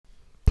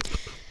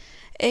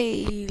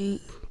A,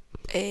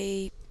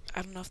 I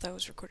don't know if that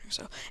was recording,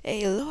 so,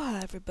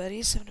 aloha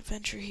everybody, Seven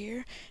Adventure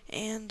here,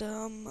 and,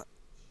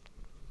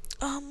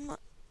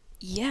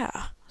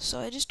 yeah, so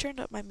I just turned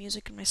up my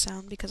music and my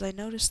sound because I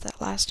noticed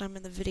that last time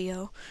in the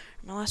video,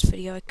 my last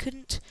video,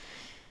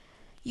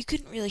 you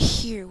couldn't really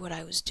hear what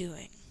I was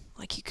doing,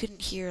 like, you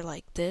couldn't hear,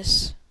 like,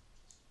 this,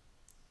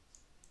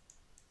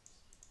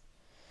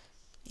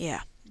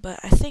 yeah, but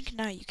I think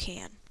now you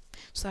can,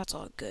 so that's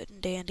all good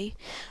and dandy.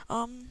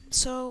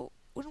 So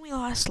when we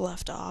last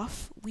left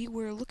off, we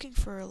were looking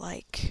for,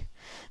 like,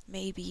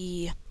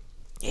 maybe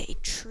a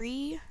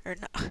tree, or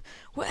no,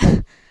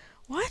 what,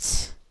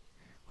 what?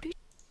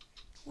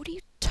 What are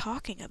you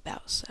talking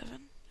about,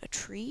 Seven? A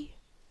tree?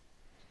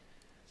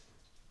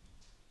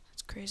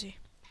 That's crazy.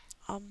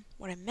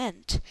 What I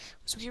meant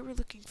was we were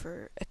looking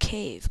for a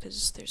cave,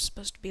 because there's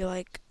supposed to be,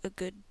 like, a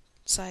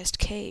good-sized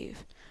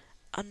cave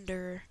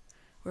under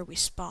where we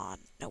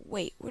spawn. No,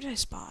 wait, where did I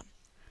spawn?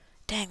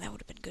 Dang, that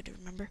would have been good to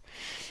remember.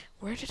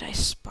 Where did I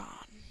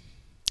spawn?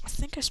 I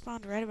think I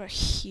spawned right about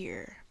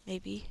here,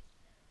 maybe.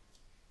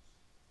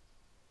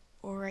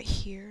 Or right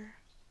here.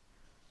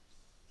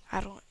 I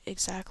don't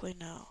exactly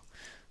know.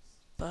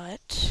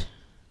 But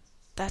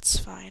that's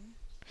fine.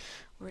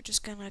 We're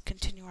just gonna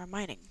continue our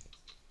mining.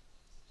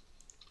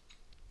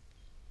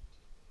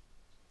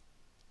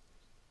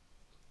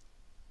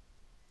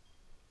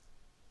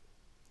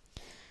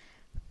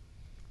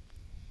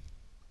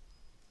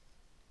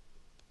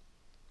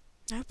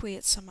 I hope we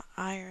get some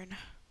iron,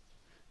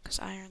 because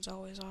iron's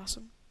always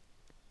awesome.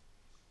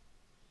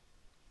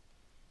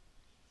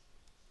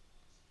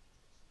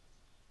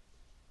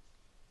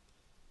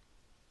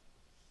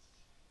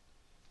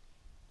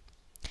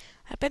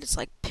 I bet it's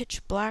like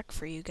pitch black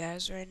for you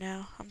guys right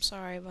now. I'm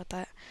sorry about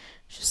that.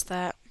 It's just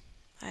that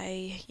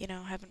I,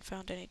 haven't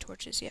found any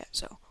torches yet,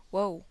 so.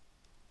 Whoa.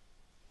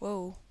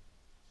 Whoa.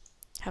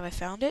 Have I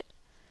found it?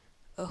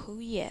 Oh,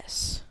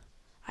 yes.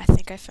 I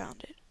think I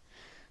found it.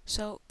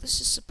 So,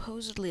 this is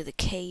supposedly the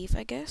cave,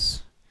 I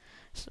guess.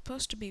 It's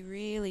supposed to be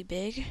really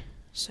big,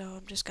 so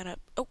I'm just gonna...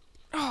 Oh!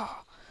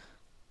 Oh!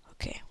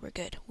 Okay, we're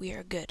good. We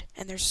are good.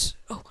 And there's...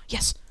 Oh,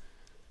 yes!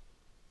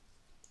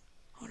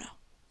 Oh, no.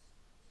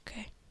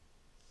 Okay.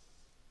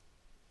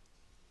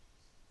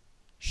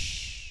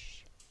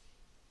 Shh.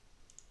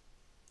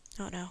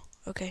 Oh, no.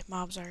 Okay,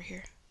 mobs are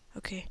here.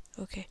 Okay,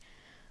 okay.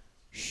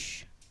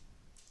 Shh.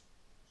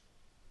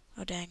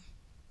 Oh, dang.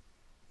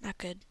 Not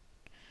good.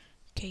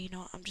 Okay, you know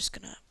what? I'm just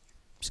gonna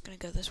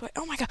go this way.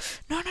 Oh my god!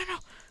 No, no, no!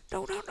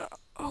 No, no, no!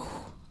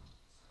 Oh!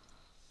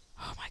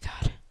 Oh my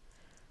god.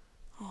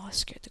 Oh, that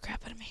scared the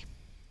crap out of me.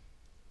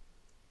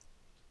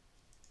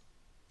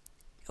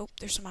 Oh,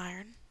 there's some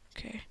iron.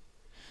 Okay.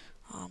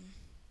 Oh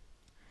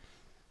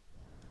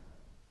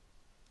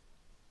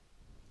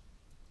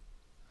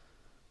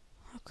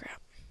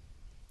crap.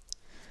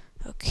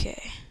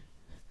 Okay.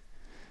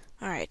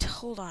 Alright,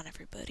 hold on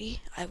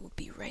everybody. I will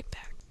be right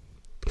back.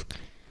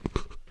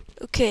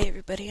 Okay,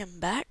 everybody, I'm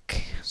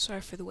back.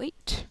 Sorry for the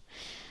wait.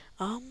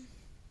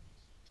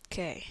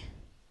 Okay.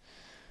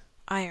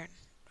 Iron.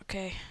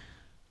 Okay.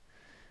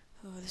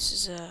 Oh, this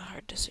is a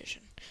hard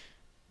decision.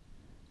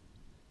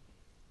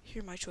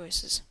 Here are my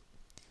choices.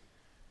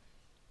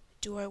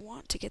 Do I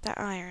want to get that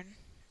iron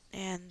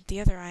and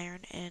the other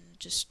iron and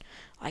just,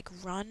 like,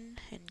 run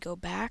and go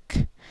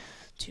back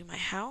to my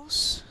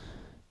house?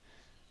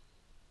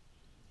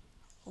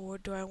 Or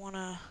do I want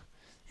to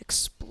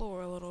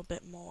explore a little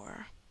bit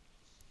more?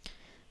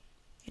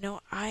 You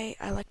know, I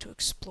like to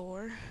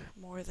explore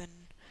more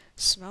than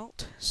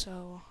smelt,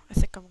 so I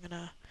think I'm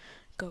gonna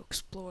go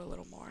explore a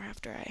little more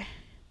after I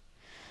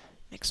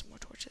make some more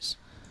torches.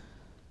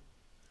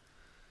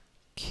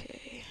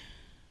 Okay.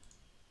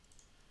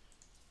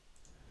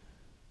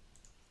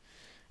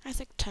 I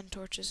think 10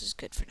 torches is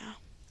good for now.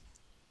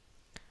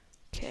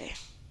 Okay.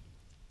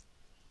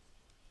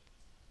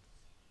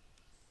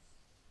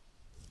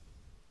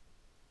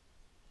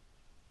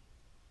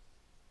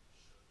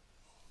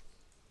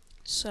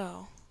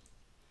 So,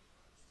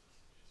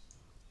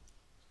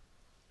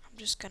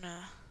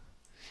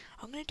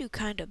 I'm gonna do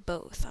kind of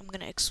both. I'm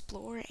gonna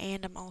explore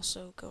and I'm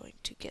also going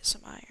to get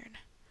some iron.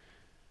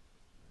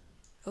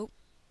 Oh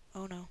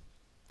no.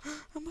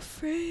 I'm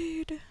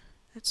afraid.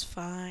 It's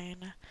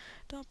fine.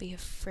 Don't be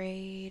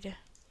afraid.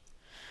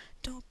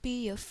 Don't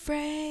be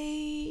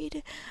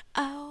afraid.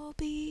 I'll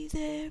be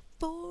there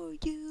for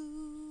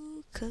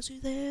you. 'Cause you're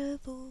there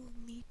for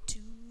me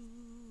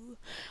too.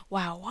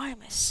 Wow, why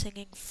am I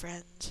singing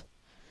Friends?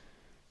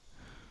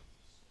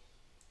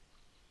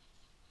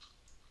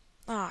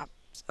 Ah,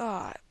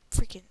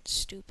 freaking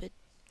stupid.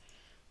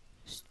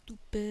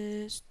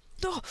 Stupid.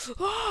 Oh,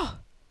 oh!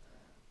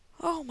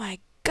 Oh my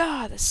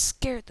god, that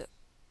scared the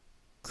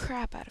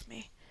crap out of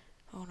me.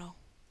 Oh no.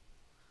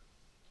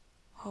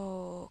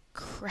 Oh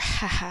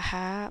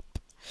crap.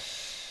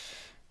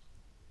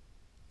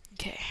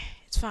 Okay,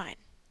 it's fine.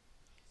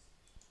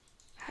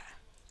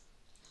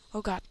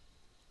 Oh god.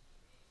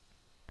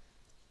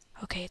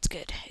 Okay, it's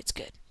good. It's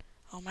good.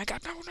 Oh my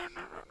god, no, no,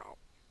 no.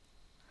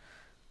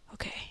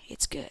 Okay,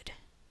 it's good.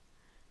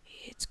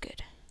 It's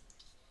good.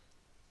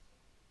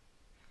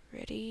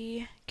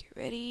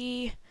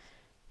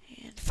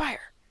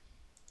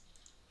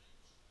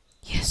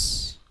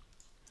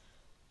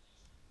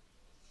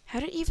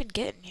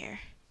 get in here?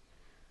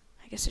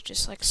 I guess it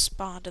just like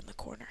spawned in the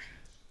corner.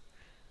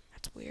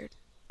 That's weird.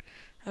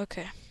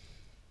 Okay.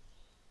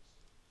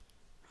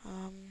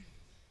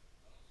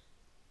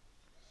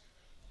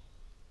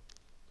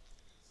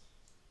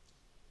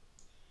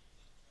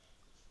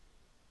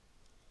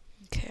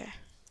 Okay.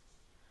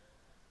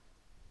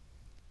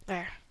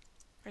 There.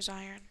 There's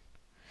iron.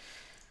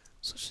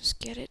 So let's just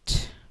get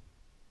it.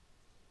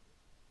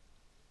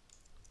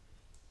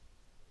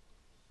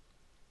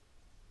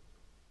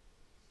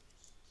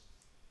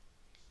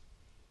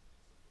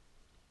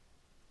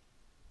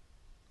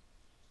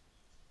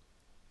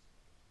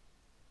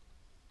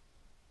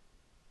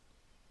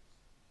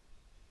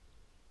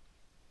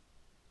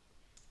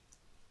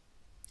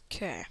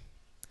 Okay. I'm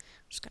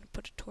just gonna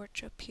put a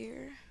torch up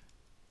here.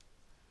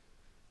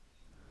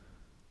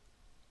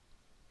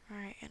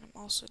 Alright, and I'm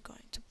also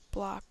going to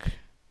block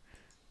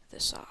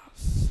this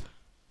off.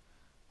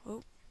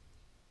 Oh.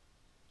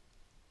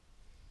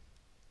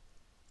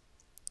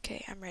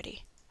 Okay, I'm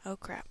ready. Oh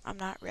crap, I'm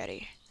not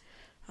ready.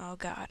 Oh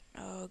god.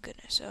 Oh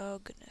goodness. Oh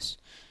goodness.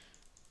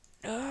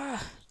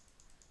 Ah!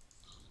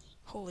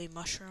 Holy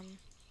mushroom.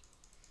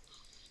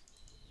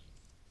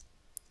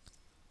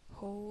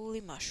 Holy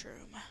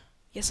mushroom.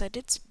 Yes, I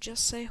did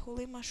just say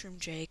holy mushroom,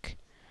 Jake.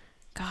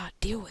 God,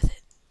 deal with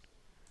it.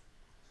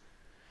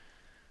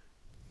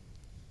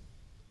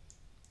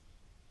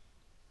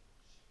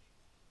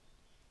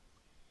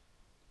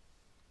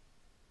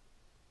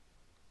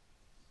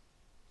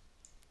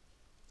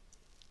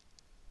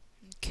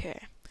 Okay.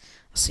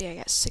 Let's see, I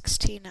got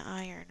 16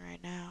 iron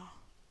right now.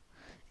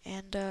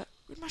 And,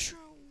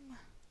 mushroom.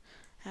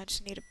 I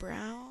just need a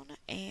brown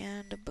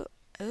and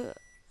a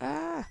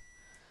ah!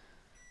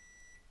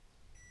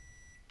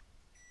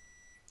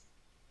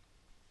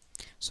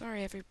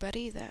 Sorry,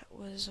 everybody, that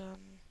was,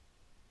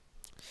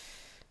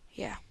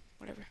 yeah,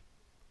 whatever.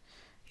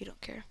 You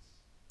don't care.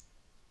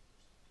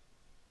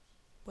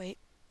 Wait,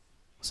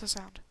 what's that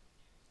sound?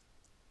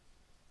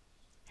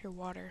 Hear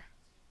water.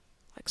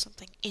 Like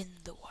something in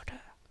the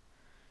water.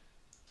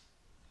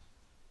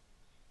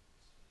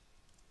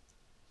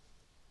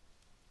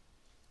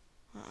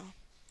 Uh-oh.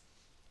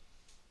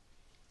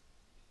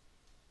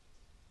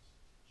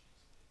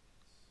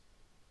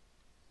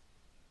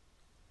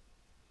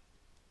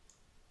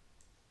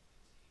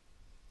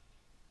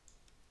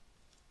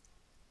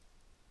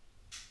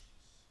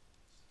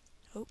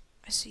 Oh,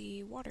 I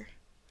see water.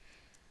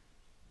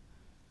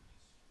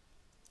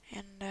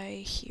 And I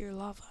hear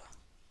lava.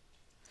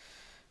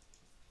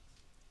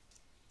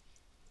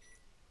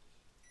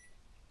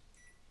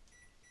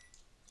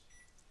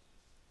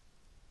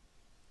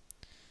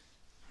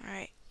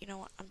 Alright, you know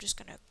what? I'm just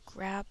gonna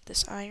grab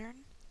this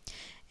iron,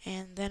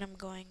 and then I'm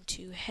going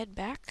to head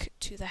back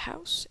to the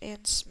house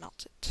and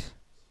smelt it.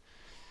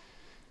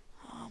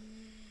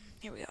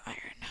 Here we go, iron.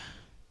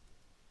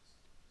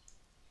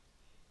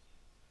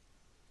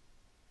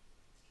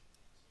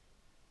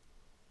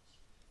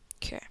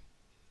 Okay.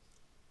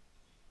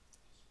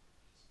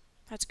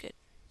 That's good.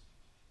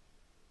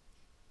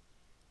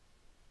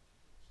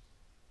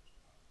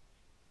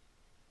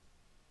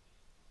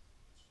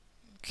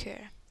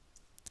 Okay.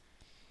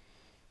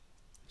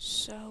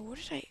 So, what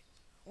did I...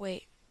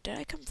 Wait, did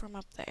I come from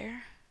up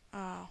there?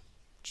 Oh,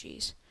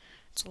 jeez.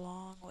 It's a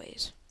long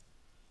ways.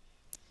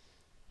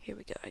 Here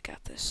we go, I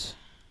got this.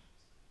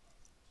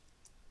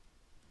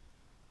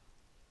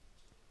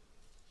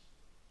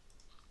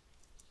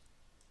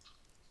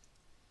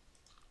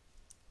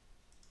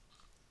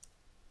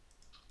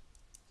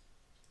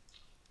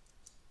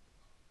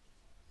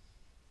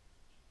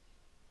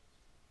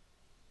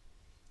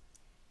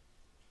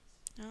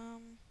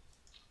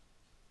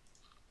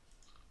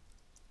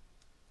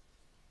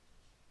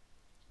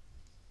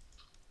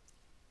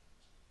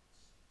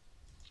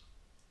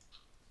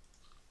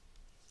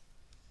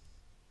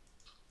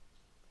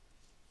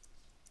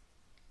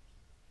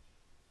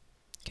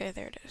 Okay,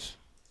 there it is.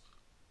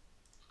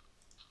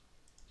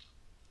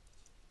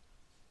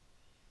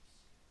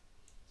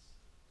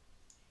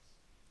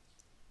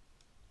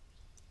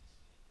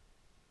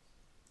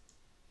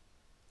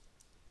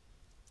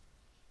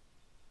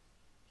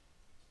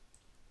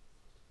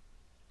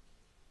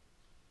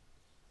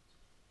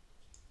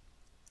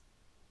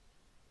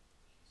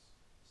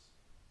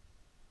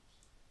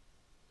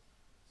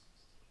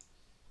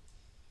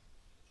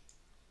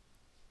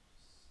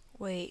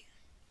 Wait.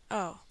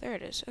 Oh, there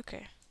it is.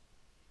 Okay.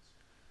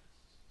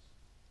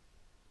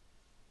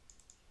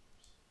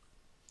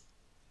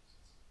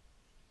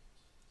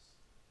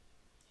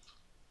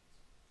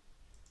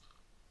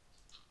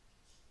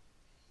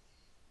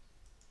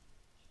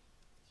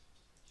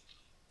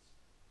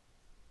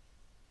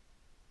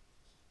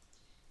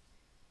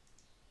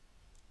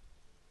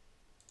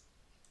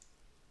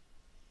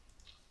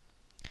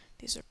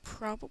 These are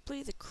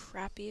probably the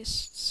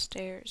crappiest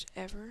stairs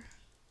ever,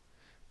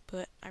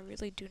 but I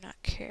really do not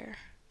care.